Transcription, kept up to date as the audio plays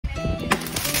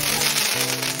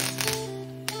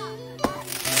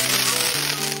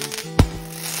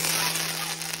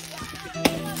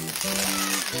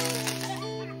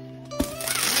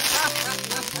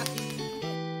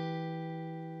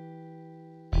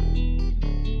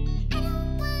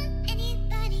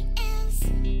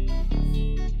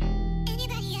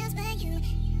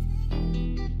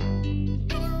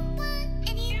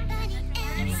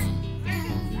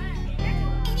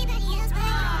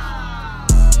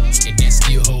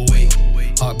she a whole weight.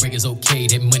 Heartbreak is okay,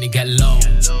 that money got long.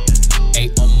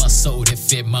 Ain't on my soul that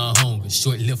fed my hunger.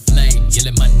 Short-lived flame,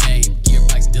 yelling my name.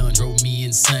 Gearbox done drove me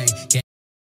insane.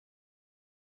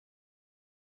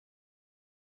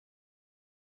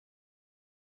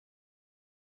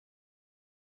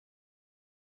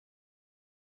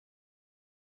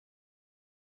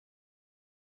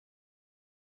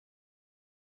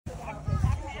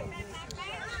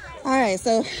 All right,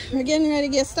 so we're getting ready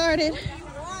to get started.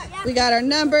 We got our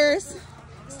numbers.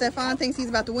 Stefan thinks he's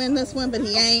about to win this one, but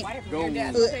he ain't. 3 in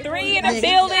the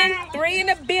building. 3 in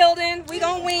the building. We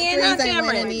gonna win. Threes ain't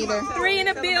winning either. 3 in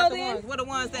the building. What the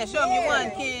ones that show me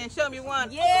one, Ken? Show me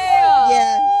one. Yeah.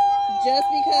 Yeah. Just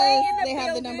because they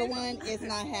have the number 1, it's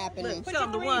not happening. Show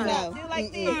them the one. No.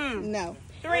 No.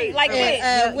 3 like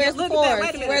this. Where's the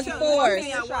 4s? Where's the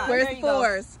 4s? Where's the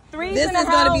 4s? This is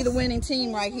going to be the winning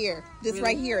team right here. This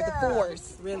right here, the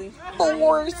 4s. Really?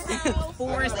 4s.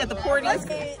 4s at the parties.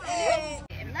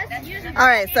 All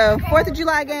right, so 4th of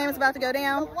July game is about to go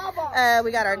down.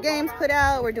 We got our games put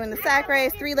out. We're doing the sack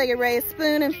race, 3-legged race,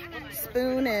 spoon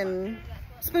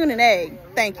and egg.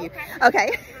 Thank you.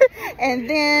 Okay, and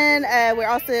then we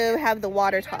also have the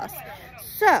water toss.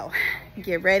 So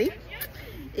get ready.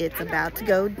 It's about to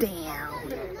go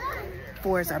down.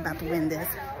 4s are about to win this.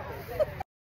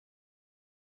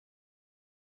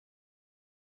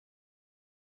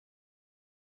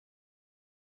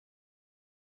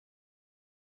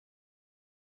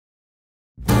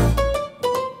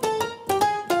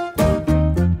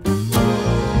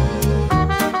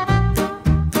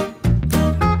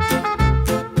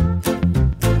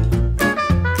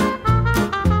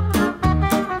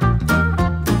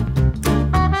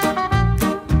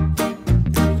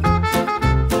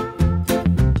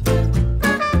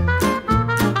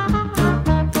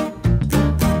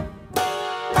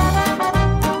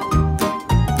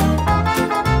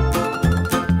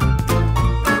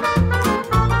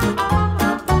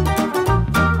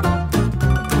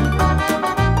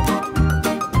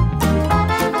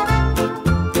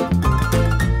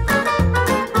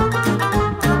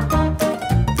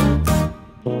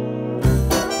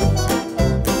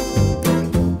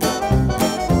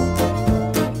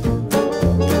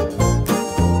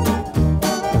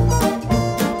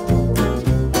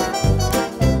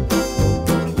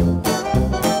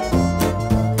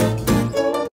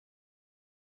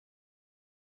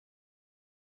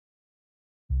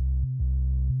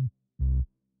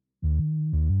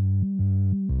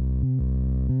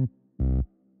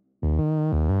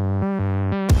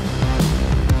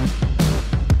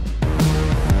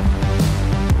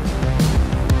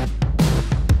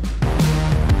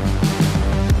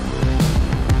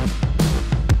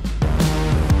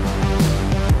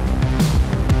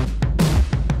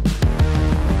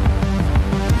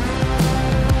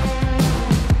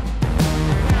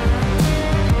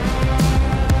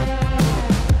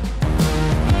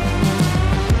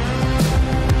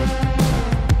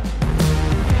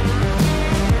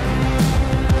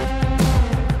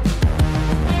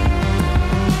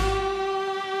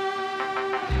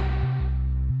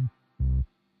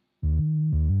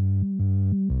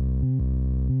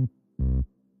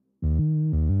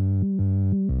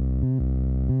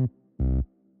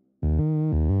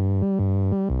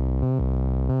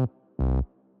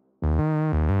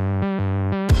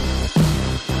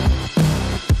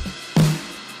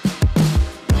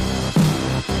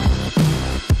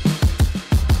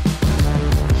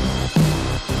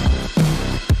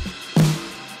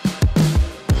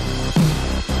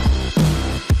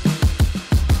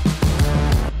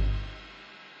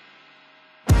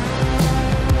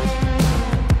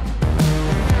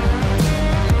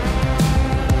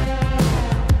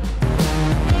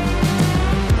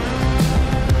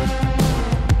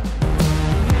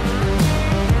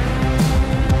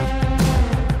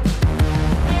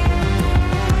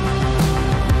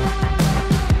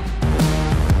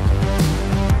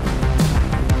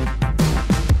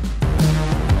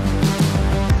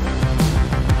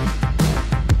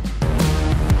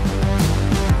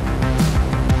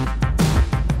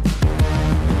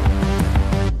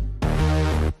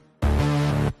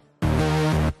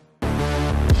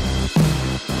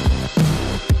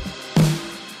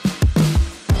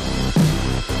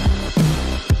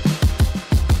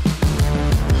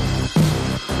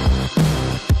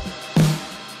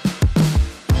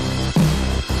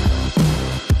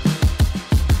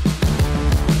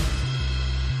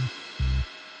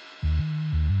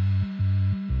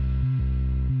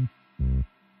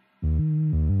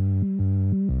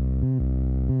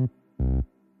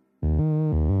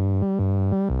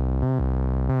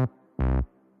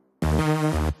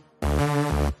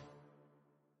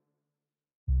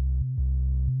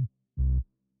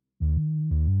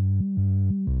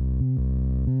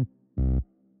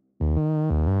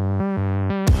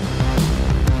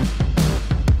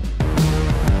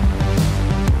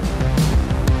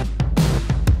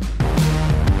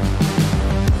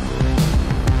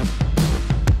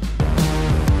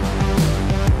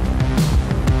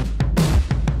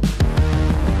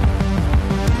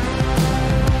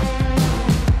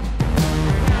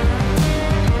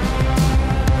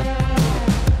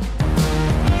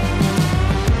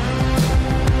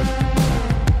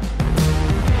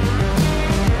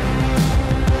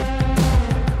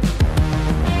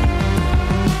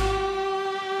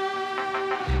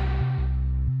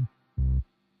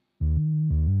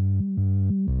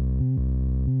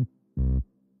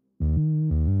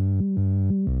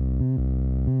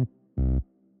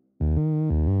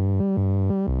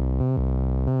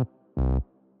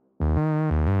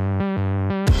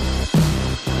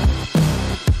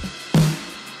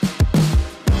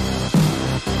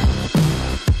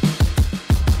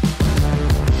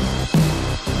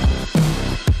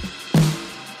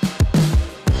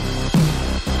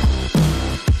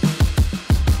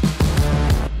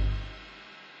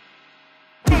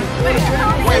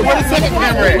 Where the second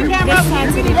camera at?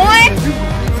 One, two.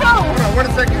 Where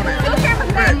the second one at? Two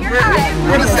cameras back. You're right.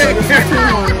 Where the second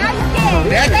camera?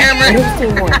 That camera. You're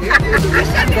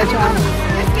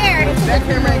scared. That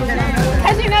camera ain't catching.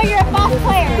 Because you know you're a false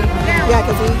player. Yeah,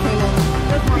 because we came in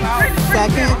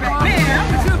second.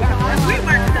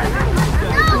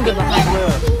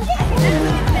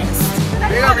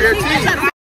 They over here too.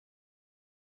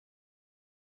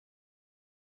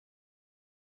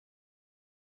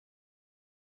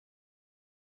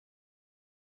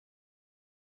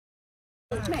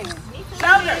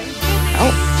 Shoulder.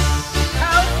 Oh.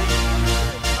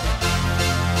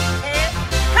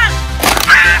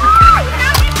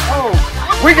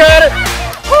 We got it.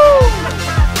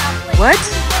 What?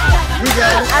 We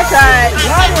got it. I tried.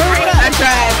 I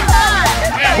tried.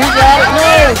 We got it.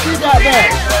 No, she got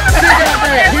that. She got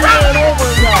that. He ran over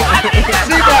and got it.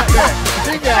 She got that.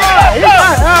 She got that.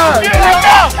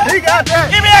 He got that.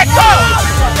 Give me that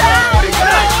cup.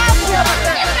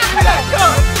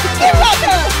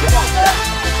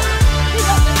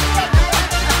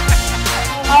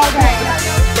 Okay.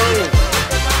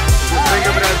 Think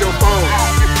of it as your phone.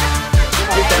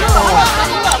 Get that phone.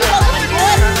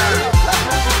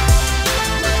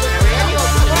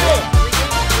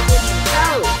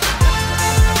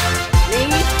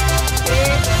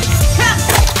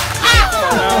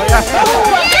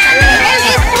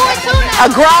 A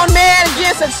grown man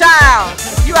against a child.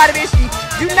 You out of this.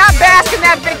 Do not bask in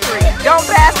that victory. Don't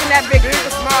bask in that victory.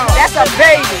 That's a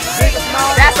baby.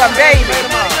 That's a baby.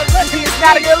 It's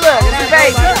not a good look. It's a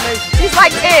baby. She's like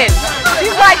 10.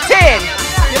 She's like 10.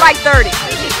 You're like 30.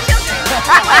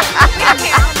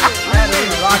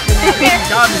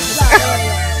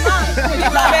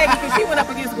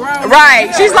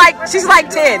 Right. She's like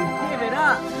 10.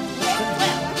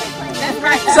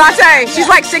 So I tell you, she's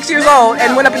like 6 years old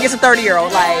and went up against a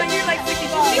 30-year-old. Like,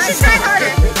 You should try harder.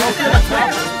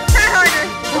 Try harder.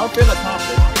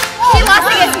 She lost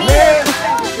against me.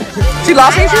 she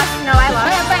lost against you? No, I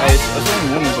lost. Hey, it's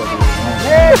only women's up here.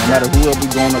 No matter who else we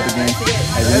going up against,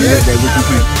 at the end of the day, we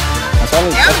compete. That's all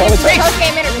it takes.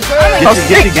 Post-game interview.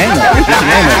 Get your game up. Get your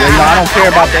game up. You know, I don't care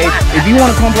about the age. If you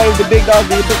want to come play with the big dogs,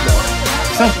 be a big dog.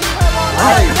 Simple.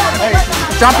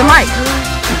 Drop the mic.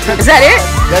 Is that it?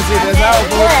 That's it. That's how it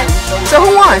goes. So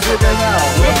who won? That's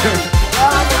how.